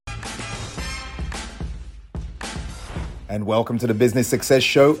and welcome to the Business Success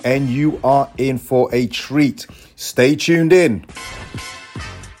Show, and you are in for a treat. Stay tuned in.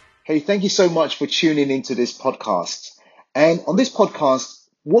 Hey, thank you so much for tuning into this podcast. And on this podcast,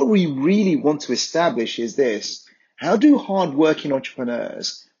 what we really want to establish is this: how do hardworking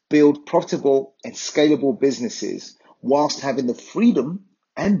entrepreneurs build profitable and scalable businesses whilst having the freedom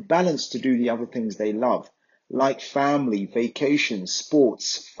and balance to do the other things they love, like family, vacations,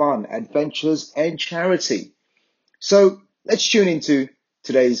 sports, fun, adventures, and charity? So let's tune into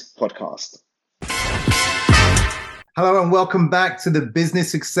today's podcast. Hello and welcome back to the Business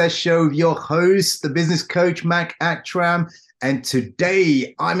Success Show with your host, the business coach, Mac Attram. And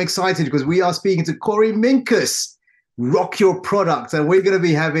today I'm excited because we are speaking to Korie Minkus, Rock Your Product. And we're going to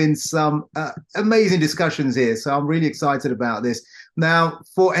be having some amazing discussions here. So I'm really excited about this. Now,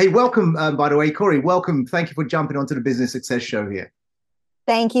 welcome, by the way, Korie, welcome. Thank you for jumping onto the Business Success Show here.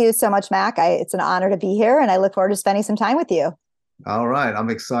 Thank you so much, Mac. It's an honor to be here, and I look forward to spending some time with you. All right.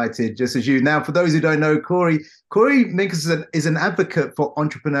 I'm excited, just as you. Now, for those who don't know, Korie Minkus is an advocate for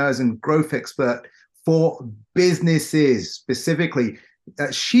entrepreneurs and growth expert for businesses specifically.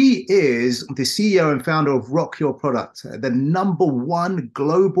 She is the CEO and founder of Rock Your Product, the #1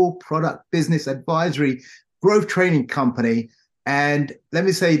 global product business advisory growth training company. And let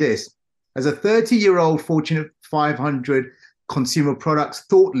me say this, as a 30-year-old Fortune 500 consumer products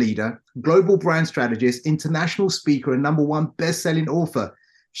thought leader, global brand strategist, international speaker, and #1 best-selling author,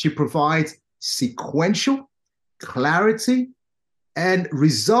 she provides sequential clarity and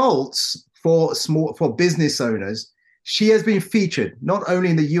results for business owners. She has been featured not only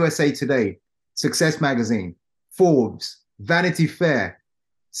in the USA Today, Success Magazine, Forbes, Vanity Fair,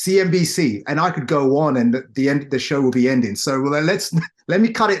 CNBC, and I could go on, and the show will be ending. So let me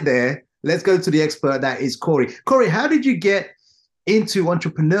cut it there. Let's go to the expert that is Korie. Korie, how did you get into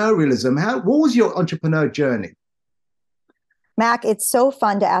entrepreneurialism? What was your entrepreneur journey? Mac, it's so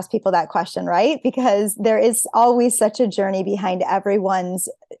fun to ask people that question, right? Because there is always such a journey behind everyone's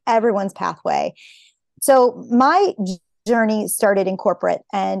pathway. So my journey started in corporate,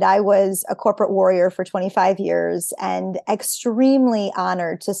 and I was a corporate warrior for 25 years and extremely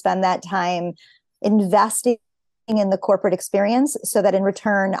honored to spend that time investing in the corporate experience so that in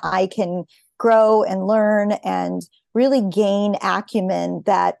return I can grow and learn and really gain acumen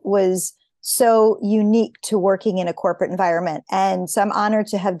that was so unique to working in a corporate environment. And so I'm honored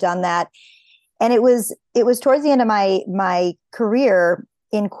to have done that. And it was towards the end of my career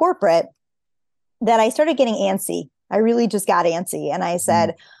in corporate that I started getting antsy. I really just got antsy. And I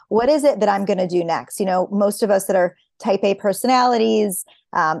said, what is it that I'm going to do next? You know, most of us that are type A personalities,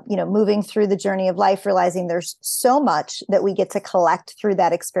 moving through the journey of life, realizing there's so much that we get to collect through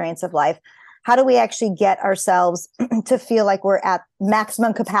that experience of life. How do we actually get ourselves to feel like we're at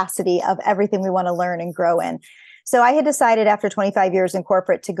maximum capacity of everything we want to learn and grow in? So I had decided after 25 years in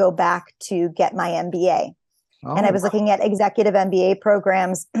corporate to go back to get my MBA. And I was looking at executive MBA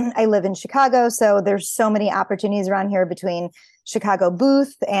programs. I live in Chicago, so there's so many opportunities around here between Chicago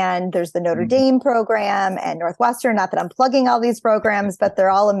Booth, and there's the Notre Dame program and Northwestern. Not that I'm plugging all these programs, but they're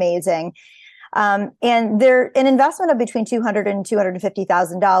all amazing. And they're an investment of between $200,000 and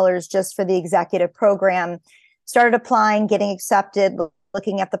 $250,000 just for the executive program. Started applying, getting accepted,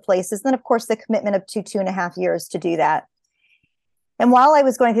 looking at the places. Then, of course, the commitment of 2.5 years to do that. And while I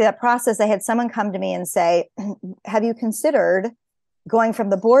was going through that process, I had someone come to me and say, have you considered going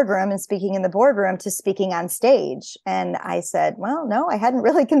from the boardroom and speaking in the boardroom to speaking on stage? And I said, well, no, I hadn't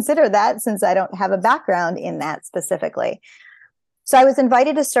really considered that since I don't have a background in that specifically. So I was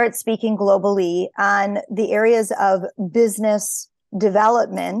invited to start speaking globally on the areas of business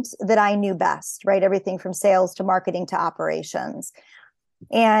development that I knew best, right? Everything from sales to marketing to operations.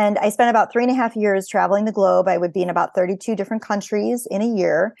 And I spent about 3.5 years traveling the globe. I would be in about 32 different countries in a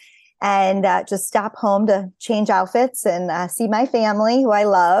year and just stop home to change outfits and see my family, who I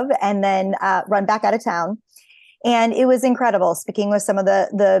love, and then run back out of town. And it was incredible speaking with some of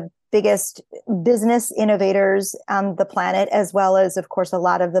the biggest business innovators on the planet, as well as, of course, a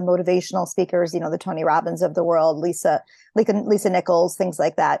lot of the motivational speakers, the Tony Robbins of the world, Lisa Nichols, things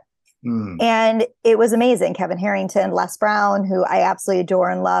like that. And it was amazing. Kevin Harrington, Les Brown, who I absolutely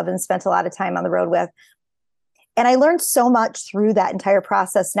adore and love and spent a lot of time on the road with. And I learned so much through that entire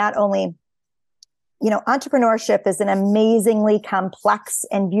process. Not only, entrepreneurship is an amazingly complex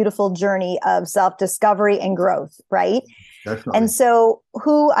and beautiful journey of self-discovery and growth, right? Definitely. And so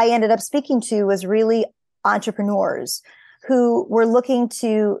who I ended up speaking to was really entrepreneurs who were looking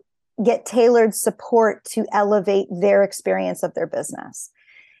to get tailored support to elevate their experience of their business.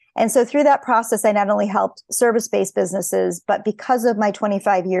 And so through that process, I not only helped service-based businesses, but because of my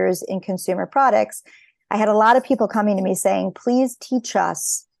 25 years in consumer products, I had a lot of people coming to me saying, please teach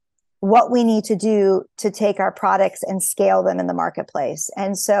us what we need to do to take our products and scale them in the marketplace.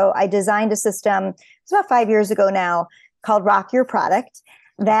 And so I designed a system, it's about 5 years ago now, called Rock Your Product,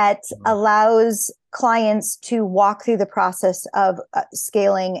 that allows clients to walk through the process of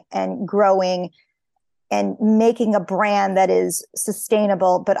scaling and growing and making a brand that is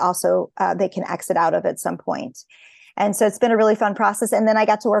sustainable, but also they can exit out of at some point. And so it's been a really fun process. And then I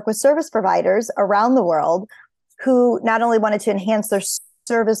got to work with service providers around the world who not only wanted to enhance their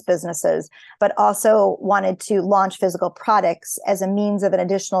service businesses, but also wanted to launch physical products as a means of an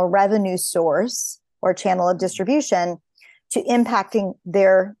additional revenue source or channel of distribution to impacting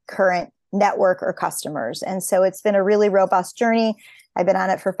their current network or customers. And so it's been a really robust journey. I've been on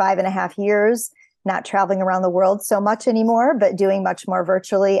it for 5.5 years, not traveling around the world so much anymore, but doing much more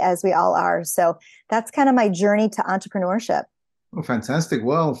virtually as we all are. So that's kind of my journey to entrepreneurship. Oh, fantastic.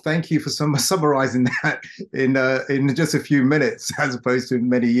 Well, thank you for summarizing that in just a few minutes as opposed to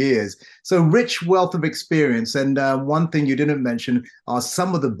many years. So rich wealth of experience. And one thing you didn't mention are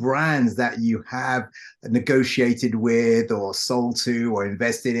some of the brands that you have negotiated with or sold to or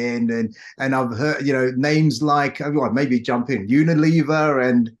invested in. And I've heard, names like, maybe jump in, Unilever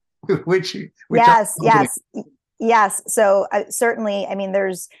and which Yes. So certainly, I mean,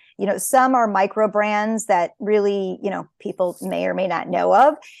 there's, some are micro brands that really, people may or may not know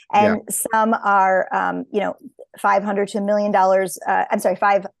of. And some are, $500 to $1 million,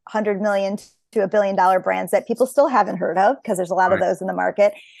 $500 million to $1 billion brands that people still haven't heard of because there's a lot of those in the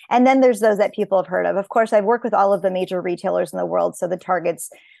market. And then there's those that people have heard of. Of course, I've worked with all of the major retailers in the world. So the Targets,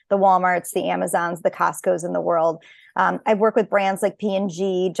 the Walmarts, the Amazons, the Costcos in the world. I've worked with brands like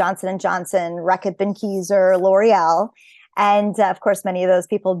P&G, Johnson & Johnson, Reckitt Benckiser, L'Oreal. And of course, many of those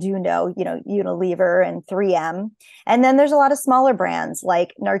people do know, Unilever and 3M. And then there's a lot of smaller brands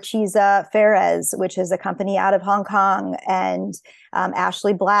like Narcisa Ferrez, which is a company out of Hong Kong, and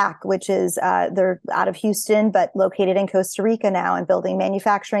Ashley Black, which is they're out of Houston, but located in Costa Rica now and building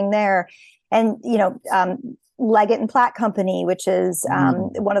manufacturing there. And, Leggett and Platt Company, which is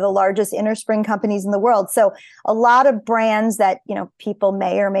one of the largest innerspring companies in the world. So a lot of brands that, people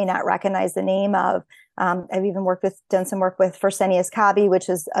may or may not recognize the name of. I've even done some work with Fresenius Kabi, which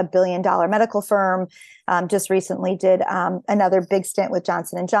is a $1 billion medical firm. Just recently did another big stint with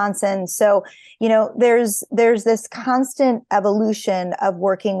Johnson & Johnson. So, there's this constant evolution of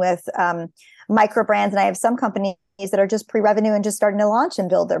working with micro brands. And I have some companies that are just pre-revenue and just starting to launch and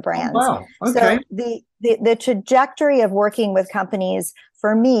build their brands. Oh, wow. Okay. So the trajectory of working with companies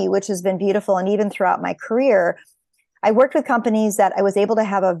for me, which has been beautiful, and even throughout my career, I worked with companies that I was able to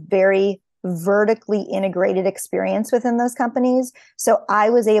have a very vertically integrated experience within those companies. So I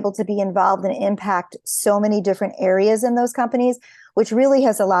was able to be involved and impact so many different areas in those companies, which really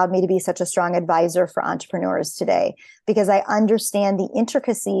has allowed me to be such a strong advisor for entrepreneurs today, because I understand the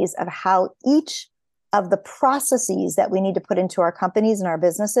intricacies of how each of the processes that we need to put into our companies and our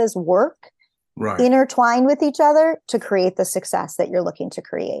businesses work, intertwine with each other to create the success that you're looking to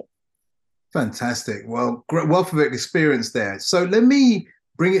create. Fantastic. Well, great wealth of experience there. So let me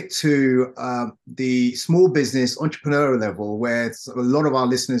bring it to the small business entrepreneurial level, where a lot of our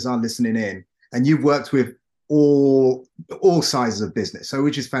listeners are listening in, and you've worked with all sizes of business, so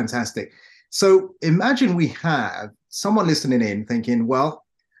which is fantastic. So imagine we have someone listening in thinking, well,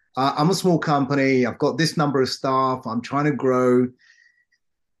 I'm a small company, I've got this number of staff, I'm trying to grow.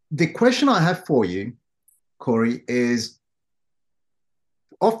 The question I have for you, Korie, is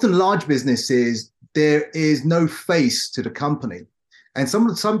often large businesses, there is no face to the company. And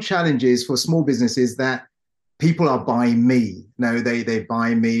some challenges for small businesses that people are buying me. They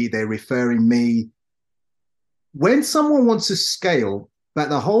buy me, they're referring me. When someone wants to scale, but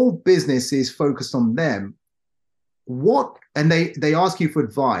the whole business is focused on them, and they ask you for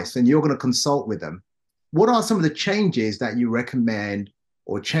advice and you're going to consult with them, what are some of the changes that you recommend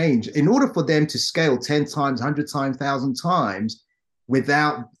or change in order for them to scale 10 times, 100 times, 1,000 times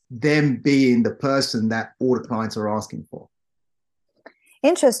without them being the person that all the clients are asking for?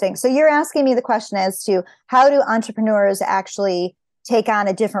 Interesting. So you're asking me the question as to how do entrepreneurs actually take on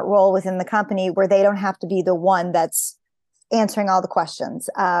a different role within the company where they don't have to be the one that's answering all the questions,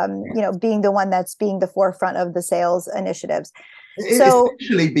 being the one that's being the forefront of the sales initiatives.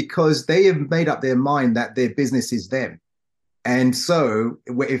 Essentially because they have made up their mind that their business is them. And so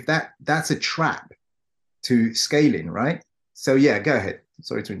if that's a trap to scaling, right? So yeah, go ahead.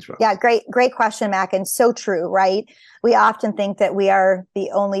 Sorry to interrupt. Yeah, great question, Mac. And so true, right? We often think that we are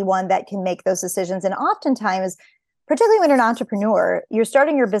the only one that can make those decisions. And oftentimes, particularly when you're an entrepreneur, you're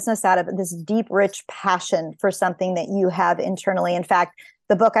starting your business out of this deep, rich passion for something that you have internally. In fact,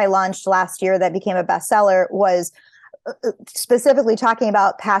 the book I launched last year that became a bestseller was specifically talking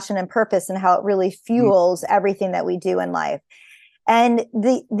about passion and purpose and how it really fuels everything that we do in life. And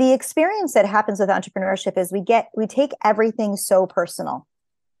the experience that happens with entrepreneurship is we take everything so personal,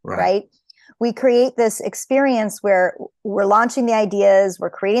 right? We create this experience where we're launching the ideas, we're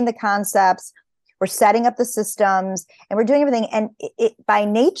creating the concepts, we're setting up the systems, and we're doing everything. And it by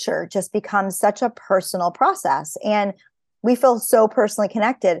nature just becomes such a personal process. And we feel so personally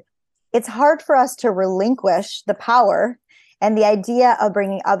connected. It's hard for us to relinquish the power and the idea of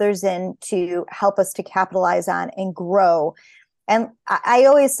bringing others in to help us to capitalize on and grow. And I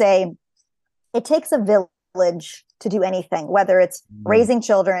always say it takes a village to do anything, whether it's raising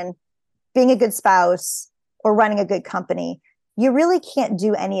children, being a good spouse, or running a good company. You really can't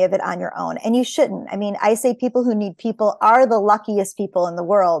do any of it on your own, and you shouldn't. I mean, I say people who need people are the luckiest people in the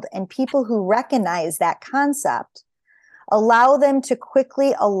world, and people who recognize that concept allow them to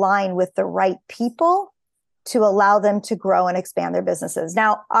quickly align with the right people to allow them to grow and expand their businesses.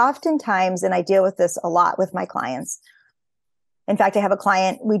 Now, oftentimes, and I deal with this a lot with my clients. In fact, I have a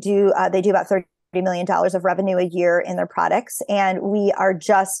client, they do about $30 million of revenue a year in their products. And we are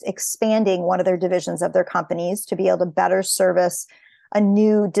just expanding one of their divisions of their companies to be able to better service a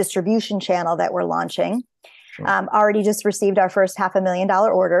new distribution channel that we're launching. Sure. Already just received our first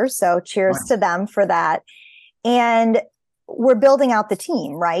 $500,000 order. So cheers to them for that. And we're building out the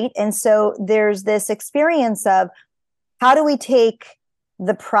team, right? And so there's this experience of how do we take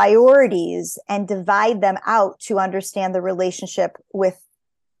the priorities and divide them out to understand the relationship with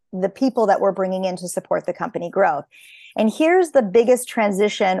the people that we're bringing in to support the company growth. And here's the biggest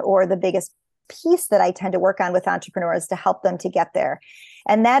transition or the biggest piece that I tend to work on with entrepreneurs to help them to get there.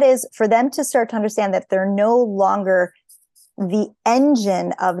 And that is for them to start to understand that they're no longer the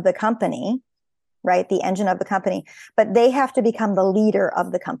engine of the company, right? The engine of the company, but they have to become the leader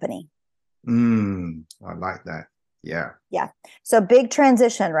of the company. I like that. Yeah. Yeah. So big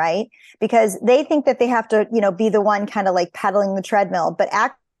transition, right? Because they think that they have to, be the one kind of like pedaling the treadmill, but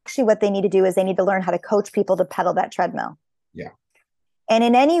actually what they need to do is they need to learn how to coach people to pedal that treadmill. Yeah. And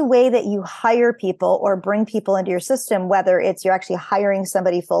in any way that you hire people or bring people into your system, whether it's you're actually hiring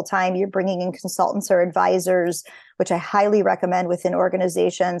somebody full-time, you're bringing in consultants or advisors, which I highly recommend within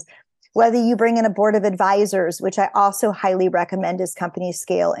organizations, whether you bring in a board of advisors, which I also highly recommend as companies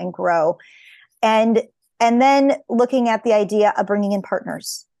scale and grow. And then looking at the idea of bringing in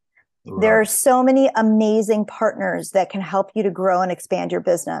partners. Right. There are so many amazing partners that can help you to grow and expand your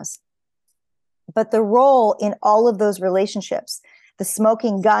business. But the role in all of those relationships, the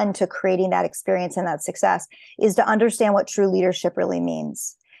smoking gun to creating that experience and that success, is to understand what true leadership really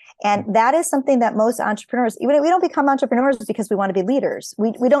means. And that is something that most entrepreneurs, we don't become entrepreneurs because we want to be leaders.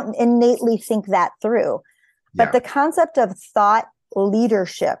 We don't innately think that through. But the concept of thought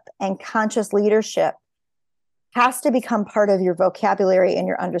leadership and conscious leadership has to become part of your vocabulary and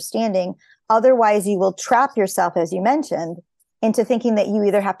your understanding. Otherwise, you will trap yourself, as you mentioned, into thinking that you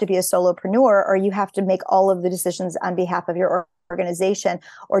either have to be a solopreneur or you have to make all of the decisions on behalf of your organization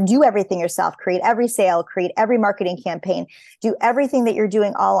or do everything yourself, create every sale, create every marketing campaign, do everything that you're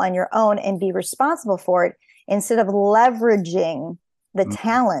doing all on your own and be responsible for it instead of leveraging the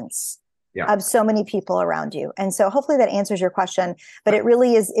talents of so many people around you. And so hopefully that answers your question, but it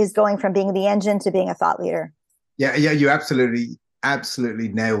really is going from being the engine to being a thought leader. Yeah, you absolutely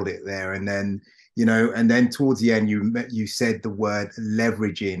nailed it there. And then, and then towards the end, you said the word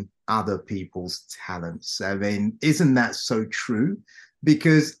leveraging other people's talents. I mean, isn't that so true?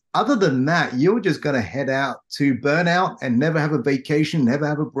 Because other than that, you're just going to head out to burnout and never have a vacation, never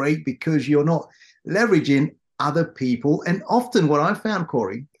have a break because you're not leveraging other people. And often what I found,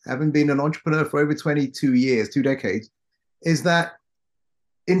 Korie, having been an entrepreneur for over 22 years, 2 decades, is that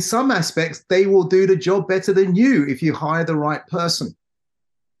in some aspects, they will do the job better than you if you hire the right person.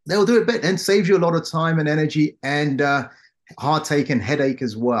 They'll do it better and saves you a lot of time and energy and heartache and headache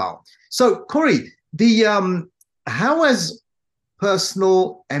as well. So, Korie, how has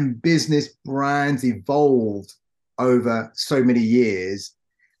personal and business brands evolved over so many years?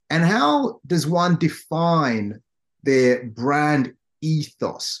 And how does one define their brand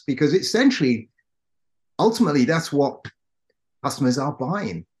ethos? Because essentially, ultimately, that's what customers are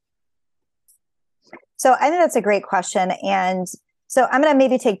buying. So I think that's a great question. And so I'm going to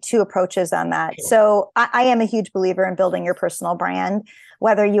maybe take 2 approaches on that. Sure. So I am a huge believer in building your personal brand,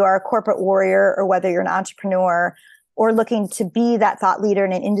 whether you are a corporate warrior or whether you're an entrepreneur or looking to be that thought leader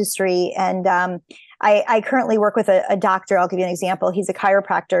in an industry. And I currently work with a doctor. I'll give you an example. He's a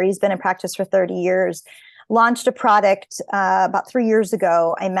chiropractor. He's been in practice for 30 years, launched a product about 3 years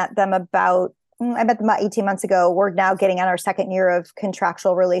ago. I met them about I met them about 18 months ago. We're now getting on our second year of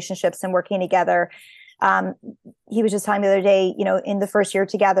contractual relationships and working together. He was just telling me the other day, in the first year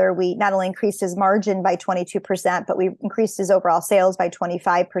together, we not only increased his margin by 22%, but we increased his overall sales by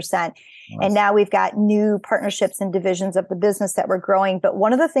 25%. Nice. And now we've got new partnerships and divisions of the business that we're growing. But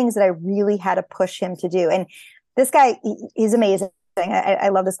one of the things that I really had to push him to do, and this guy, he's amazing. I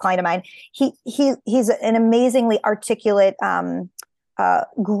love this client of mine. He's an amazingly articulate,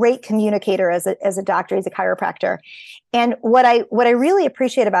 great communicator as a doctor. He's a chiropractor. And what I really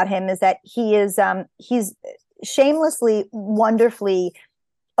appreciate about him is that he's shamelessly, wonderfully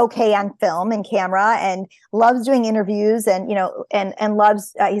okay on film and camera, and loves doing interviews, and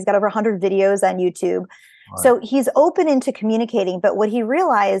loves, he's got over 100 videos on YouTube. Wow. So he's open into communicating. But what he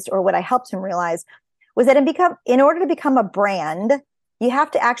realized, or what I helped him realize, was that in order to become a brand, you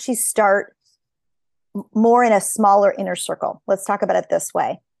have to actually start more in a smaller inner circle. Let's talk about it this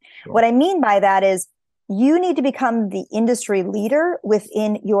way. Sure. What I mean by that is you need to become the industry leader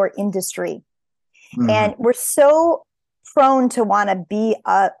within your industry. Mm-hmm. And we're so prone to want to be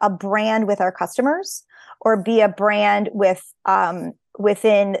a brand with our customers, or be a brand with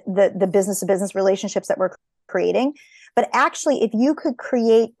within the business-to-business relationships that we're creating. But actually, if you could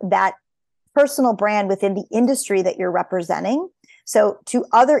create that personal brand within the industry that you're representing, so to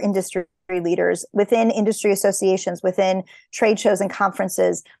other industry leaders, within industry associations, within trade shows and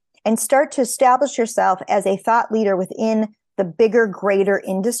conferences, and start to establish yourself as a thought leader within the bigger, greater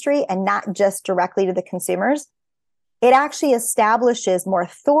industry, and not just directly to the consumers, it actually establishes more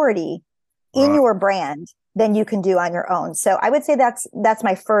authority in your brand than you can do on your own. So I would say that's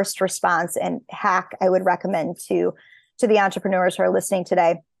my first response and hack I would recommend to the entrepreneurs who are listening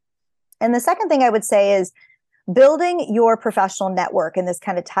today. And the second thing I would say is building your professional network. And this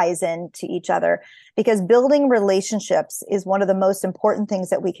kind of ties in to each other, because building relationships is one of the most important things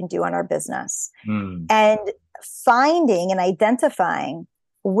that we can do on our business. And finding and identifying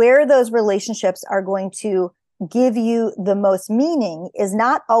where those relationships are going to give you the most meaning is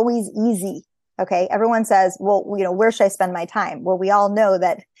not always easy. Okay. Everyone says, well, where should I spend my time? Well, we all know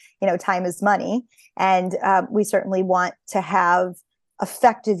that, time is money. And we certainly want to have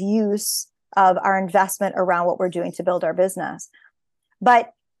effective use of our investment around what we're doing to build our business.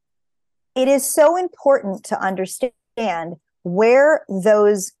 But it is so important to understand where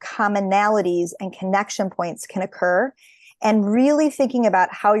those commonalities and connection points can occur, and really thinking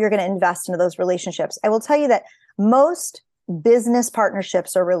about how you're going to invest into those relationships. I will tell you that most business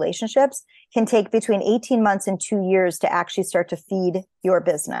partnerships or relationships can take between 18 months and 2 years to actually start to feed your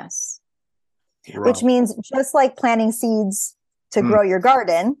business. Wow. Which means, just like planting seeds to grow your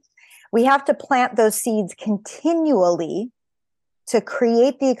garden, we have to plant those seeds continually to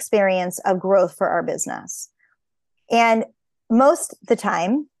create the experience of growth for our business. And most of the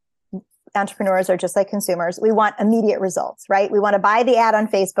time, entrepreneurs are just like consumers. We want immediate results, right? We want to buy the ad on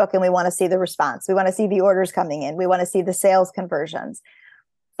Facebook and we want to see the response. We want to see the orders coming in. We want to see the sales conversions.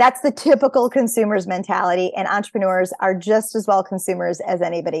 That's the typical consumer's mentality, and entrepreneurs are just as well consumers as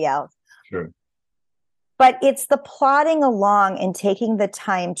anybody else. Sure. But it's the plodding along and taking the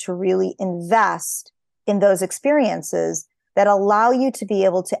time to really invest in those experiences that allow you to be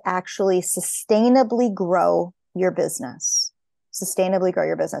able to actually sustainably grow your business. Sustainably grow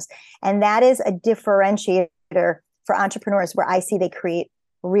your business. And that is a differentiator for entrepreneurs where I see they create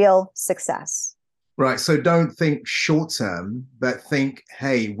real success. Right. So don't think short term, but think,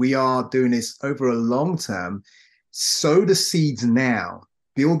 hey, we are doing this over a long term. Sow the seeds now.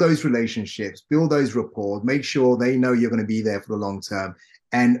 Build those relationships, build those rapport, make sure they know you're going to be there for the long term.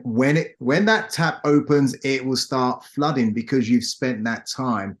 And when that tap opens, it will start flooding because you've spent that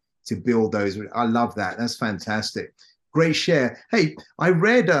time to build those. I love that. That's fantastic. Great share. Hey, I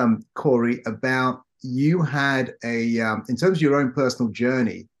read, Korie, about you had in terms of your own personal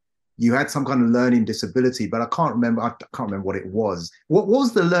journey, you had some kind of learning disability, but I can't remember what it was. What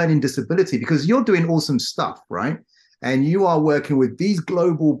was the learning disability? Because you're doing awesome stuff, right? And you are working with these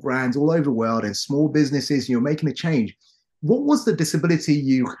global brands all over the world and small businesses, and you're making a change. What was the disability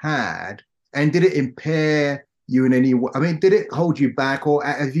you had, and did it impair you in any way? I mean, did it hold you back, or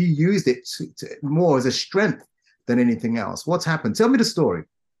have you used it to more as a strength than anything else? What's happened? Tell me the story.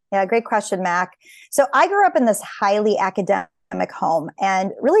 Yeah, great question, Mac. So I grew up in this highly academic home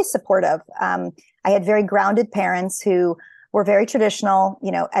and really supportive. I had very grounded parents who were very traditional,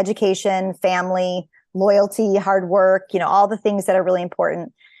 education, family, loyalty, hard work, all the things that are really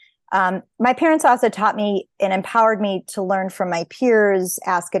important. My parents also taught me and empowered me to learn from my peers,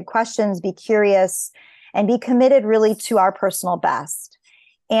 ask good questions, be curious, and be committed really to our personal best.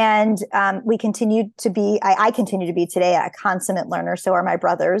 And we continued to be, I continue to be today a consummate learner. So are my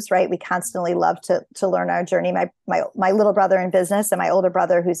brothers, right? We constantly love to learn our journey. My little brother in business and my older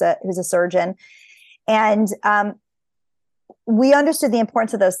brother who's a surgeon. And we understood the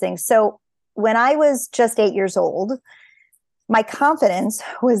importance of those things. So when I was just 8 years old, my confidence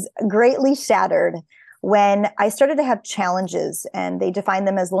was greatly shattered when I started to have challenges, and they define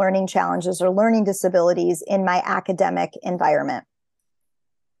them as learning challenges or learning disabilities in my academic environment.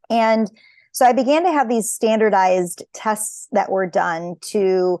 And so I began to have these standardized tests that were done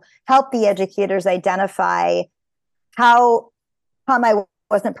to help the educators identify how I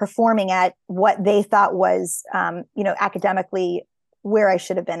wasn't performing at what they thought was, academically where I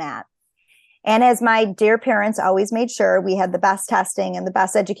should have been at. And as my dear parents always made sure, we had the best testing and the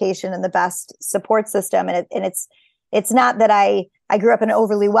best education and the best support system. And it's not that I grew up in an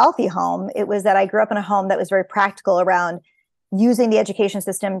overly wealthy home. It was that I grew up in a home that was very practical around using the education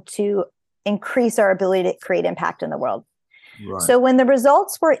system to increase our ability to create impact in the world. Right. So when the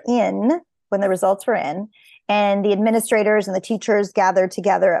results were in, and the administrators and the teachers gathered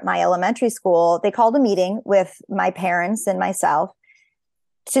together at my elementary school, they called a meeting with my parents and myself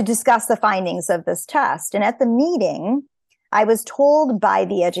to discuss the findings of this test. And at the meeting, I was told by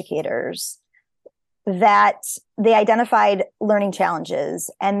the educators that they identified learning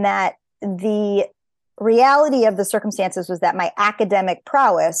challenges, and that the reality of the circumstances was that my academic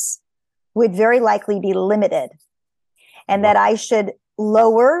prowess would very likely be limited, and that I should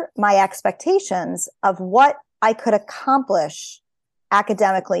lower my expectations of what I could accomplish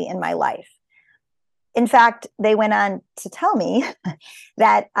academically in my life. In fact, they went on to tell me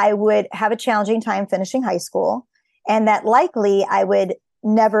that I would have a challenging time finishing high school, and that likely I would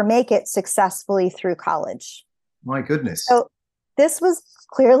never make it successfully through college. My goodness. So this was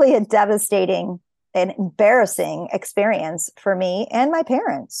clearly a devastating and embarrassing experience for me and my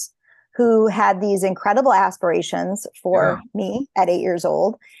parents, who had these incredible aspirations for me at 8 years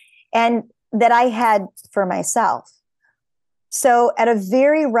old, and that I had for myself. So at a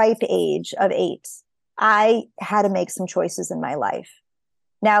very ripe age of 8, I had to make some choices in my life.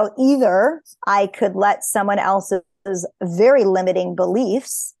 Now, either I could let someone else's very limiting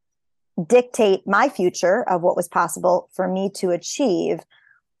beliefs dictate my future of what was possible for me to achieve,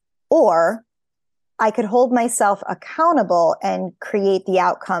 or I could hold myself accountable and create the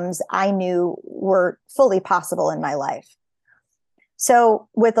outcomes I knew were fully possible in my life. So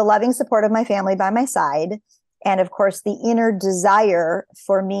with the loving support of my family by my side, and of course the inner desire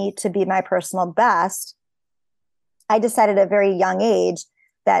for me to be my personal best, I decided at a very young age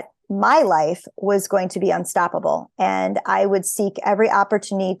that my life was going to be unstoppable. And I would seek every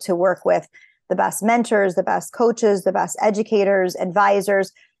opportunity to work with the best mentors, the best coaches, the best educators,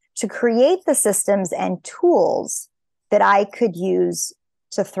 advisors, to create the systems and tools that I could use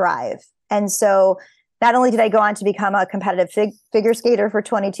to thrive. And so not only did I go on to become a competitive figure skater for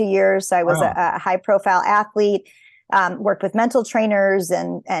 22 years, I was a high profile athlete, worked with mental trainers,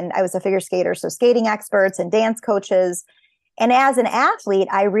 and I was a figure skater, so skating experts and dance coaches. And as an athlete,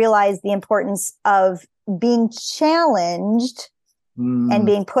 I realized the importance of being challenged and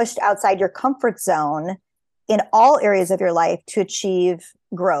being pushed outside your comfort zone in all areas of your life to achieve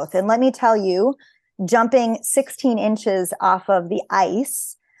growth. And let me tell you, jumping 16 inches off of the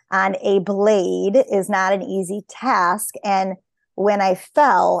ice on a blade is not an easy task. And when I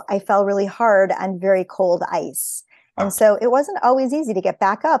fell really hard on very cold ice. And so it wasn't always easy to get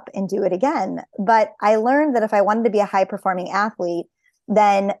back up and do it again. But I learned that if I wanted to be a high performing athlete,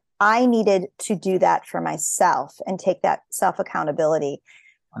 then I needed to do that for myself and take that self accountability.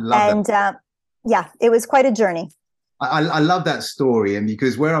 I love that. It was quite a journey. I love that story. And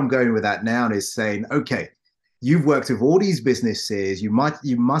because where I'm going with that now is saying, okay, you've worked with all these businesses, you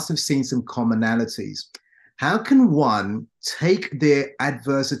must have seen some commonalities. How can one take their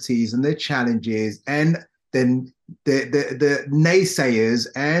adversities and their challenges, and then the naysayers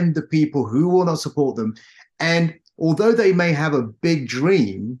and the people who will not support them, and although they may have a big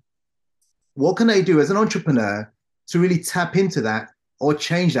dream, what can they do as an entrepreneur to really tap into that or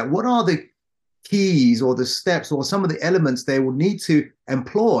change that? What are the keys or the steps or some of the elements they will need to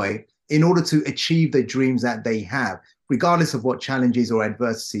employ in order to achieve the dreams that they have, regardless of what challenges or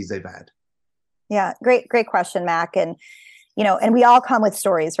adversities they've had? Yeah, great question, Mac. And and we all come with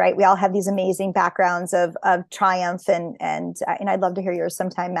stories, right? We all have these amazing backgrounds of triumph, and I'd love to hear yours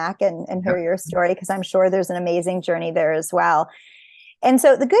sometime, Mac, and hear your story, because I'm sure there's an amazing journey there as well. And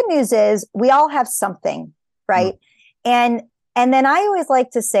so the good news is we all have something, right? And then I always like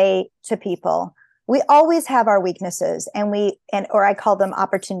to say to people, we always have our weaknesses, or I call them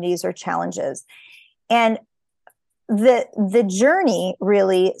opportunities or challenges. And the journey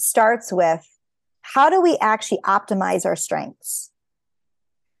really starts with, how do we actually optimize our strengths?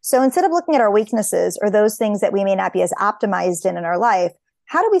 So instead of looking at our weaknesses or those things that we may not be as optimized in our life,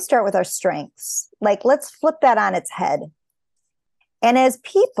 how do we start with our strengths? Like, let's flip that on its head. And as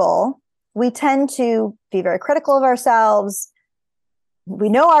people, we tend to be very critical of ourselves. We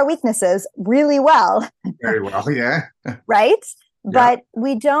know our weaknesses really well. Very well, yeah. Right? Yeah. But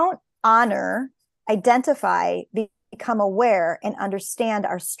we don't honor, identify, become aware, and understand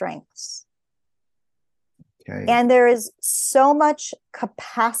our strengths. Okay. And there is so much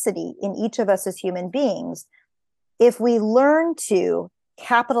capacity in each of us as human beings if we learn to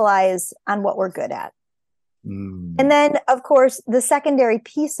capitalize on what we're good at. And then, of course, the secondary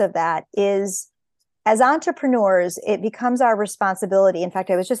piece of that is, as entrepreneurs, it becomes our responsibility. In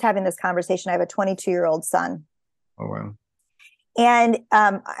fact, I was just having this conversation. I have a 22-year-old son. Oh, wow. And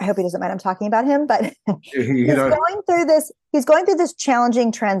I hope he doesn't mind I'm talking about him, but he's going through this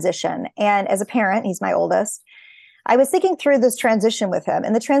challenging transition. And as a parent, he's my oldest. I was thinking through this transition with him.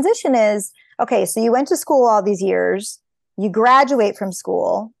 And the transition is, okay, so you went to school all these years, you graduate from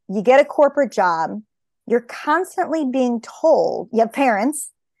school, you get a corporate job, you're constantly being told, you have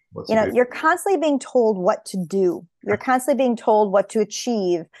parents, you're constantly being told what to do. You're constantly being told what to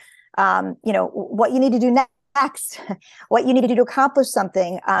achieve, what you need to do next, what you need to do to accomplish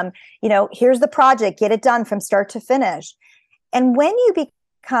something. Here's the project, get it done from start to finish. And when you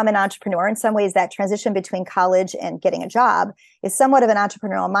become an entrepreneur, in some ways that transition between college and getting a job is somewhat of an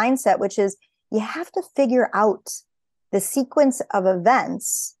entrepreneurial mindset, which is you have to figure out the sequence of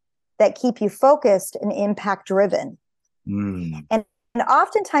events that keep you focused and impact driven. And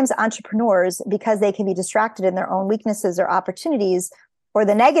oftentimes entrepreneurs, because they can be distracted in their own weaknesses or opportunities or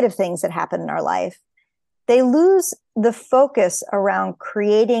the negative things that happen in our life, they lose the focus around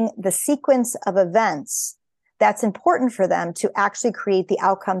creating the sequence of events that's important for them to actually create the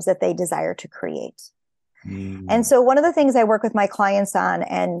outcomes that they desire to create. And so one of the things I work with my clients on,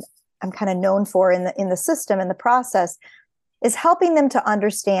 and I'm kind of known for in the system and the process, is helping them to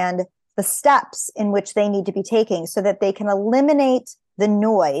understand the steps in which they need to be taking so that they can eliminate the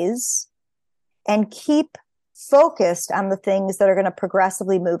noise and keep focused on the things that are going to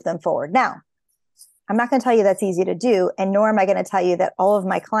progressively move them forward. Now, I'm not going to tell you that's easy to do, and nor am I going to tell you that all of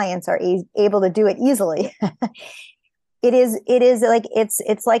my clients are able to do it easily. It is like,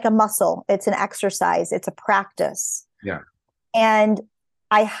 it's like a muscle. It's an exercise. It's a practice. Yeah. And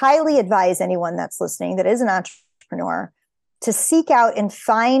I highly advise anyone that's listening that is an entrepreneur to seek out and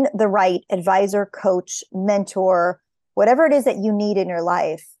find the right advisor, coach, mentor, whatever it is that you need in your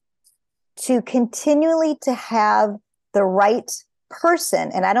life, to continually to have the right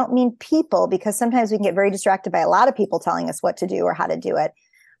person. And I don't mean people, because sometimes we can get very distracted by a lot of people telling us what to do or how to do it,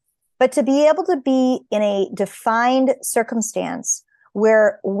 but to be able to be in a defined circumstance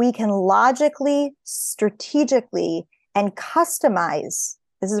where we can logically, strategically, and customize.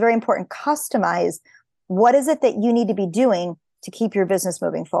 This is very important. Customize what is it that you need to be doing to keep your business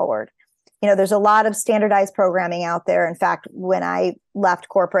moving forward. There's a lot of standardized programming out there. In fact, when I left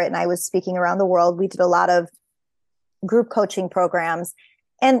corporate and I was speaking around the world, we did a lot of group coaching programs.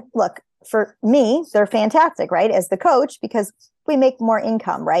 And look, for me, they're fantastic, right? As the coach, because we make more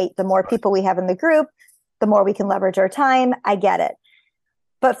income, right? The more people we have in the group, the more we can leverage our time. I get it.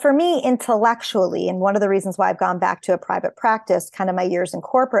 But for me, intellectually, and one of the reasons why I've gone back to a private practice, kind of my years in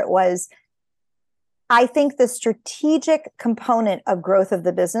corporate, was I think the strategic component of growth of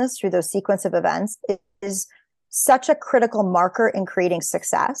the business through those sequence of events is such a critical marker in creating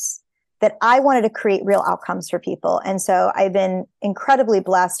success that I wanted to create real outcomes for people. And so I've been incredibly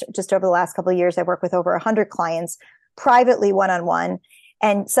blessed. Just over the last couple of years, I've worked with over 100 clients privately, one-on-one.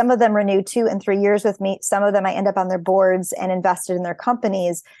 And some of them renew 2 and 3 years with me. Some of them I end up on their boards and invested in their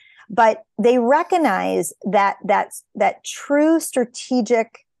companies. But they recognize that true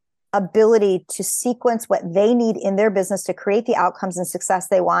strategic ability to sequence what they need in their business to create the outcomes and success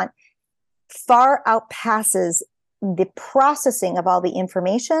they want far outpasses the processing of all the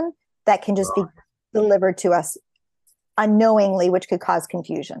information that can just be delivered to us unknowingly, which could cause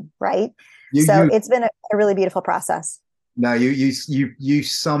confusion, right? It's been a really beautiful process. No, you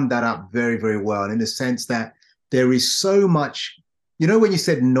summed that up very, very well. And in the sense that there is so much, when you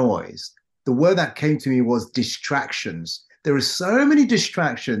said noise, the word that came to me was distractions. There are so many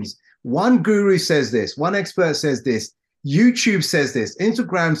distractions. One guru says this, one expert says this, YouTube says this,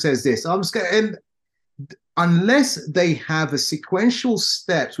 Instagram says this. I'm scared. And unless they have a sequential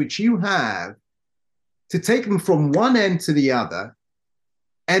steps, which you have to take them from one end to the other,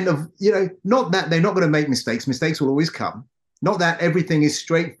 and not that they're not going to make mistakes. Mistakes will always come. Not that everything is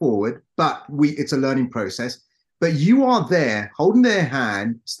straightforward, but it's a learning process. but you are there holding their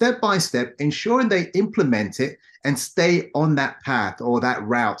hand step by step, ensuring they implement it and stay on that path or that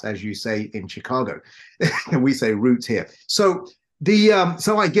route, as you say in Chicago. And we say route here. So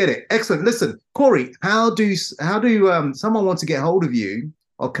so I get it. Excellent. Listen, Korie, how do someone want to get hold of you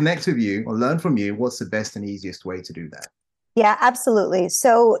or connect with you or learn from you? What's the best and easiest way to do that? Yeah, absolutely.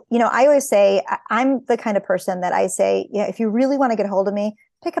 So, I always say I'm the kind of person that I say, if you really want to get a hold of me,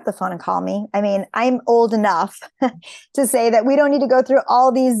 pick up the phone and call me. I mean, I'm old enough to say that we don't need to go through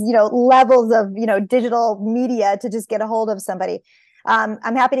all these, levels of, digital media to just get a hold of somebody.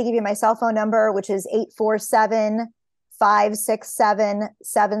 I'm happy to give you my cell phone number, which is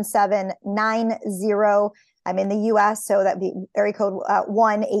 847-567-7790. I'm in the US, so that'd be area code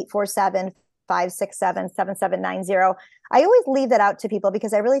 1-847-567-7790. I always leave that out to people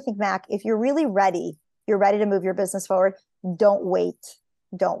because I really think, Mac, if you're really ready, you're ready to move your business forward, don't wait.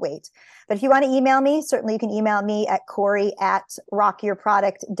 Don't wait. But if you want to email me, certainly you can email me at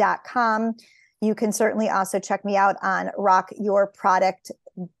Korie@rockyourproduct.com. You can certainly also check me out on Rock Your Product,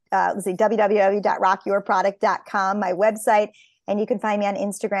 www.rockyourproduct.com, my website. And you can find me on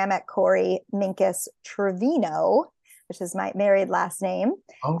Instagram at Korie Minkus Trevino, which is my married last name.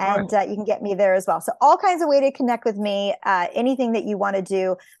 Oh, and you can get me there as well. So all kinds of way to connect with me, anything that you want to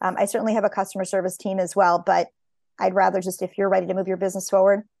do. I certainly have a customer service team as well, but I'd rather just, if you're ready to move your business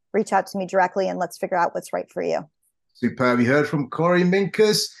forward, reach out to me directly and let's figure out what's right for you. Superb. You heard from Korie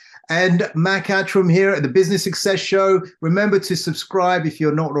Minkus and Mac Attram here at the Business Success Show. Remember to subscribe if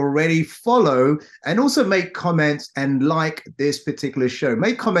you're not already, follow, and also make comments and like this particular show.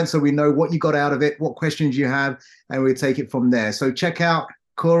 Make comments so we know what you got out of it, what questions you have, and we'll take it from there. So check out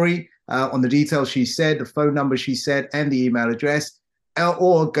Korie on the details she said, the phone number she said, and the email address,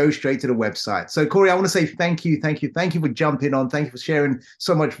 or go straight to the website. So Korie, I want to say thank you for jumping on. Thank you for sharing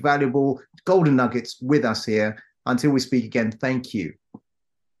so much valuable golden nuggets with us here. Until we speak again, thank you.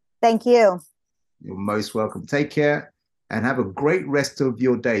 Thank you. You're most welcome. Take care and have a great rest of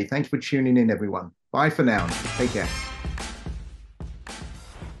your day. Thank you for tuning in, everyone. Bye for now. Take care.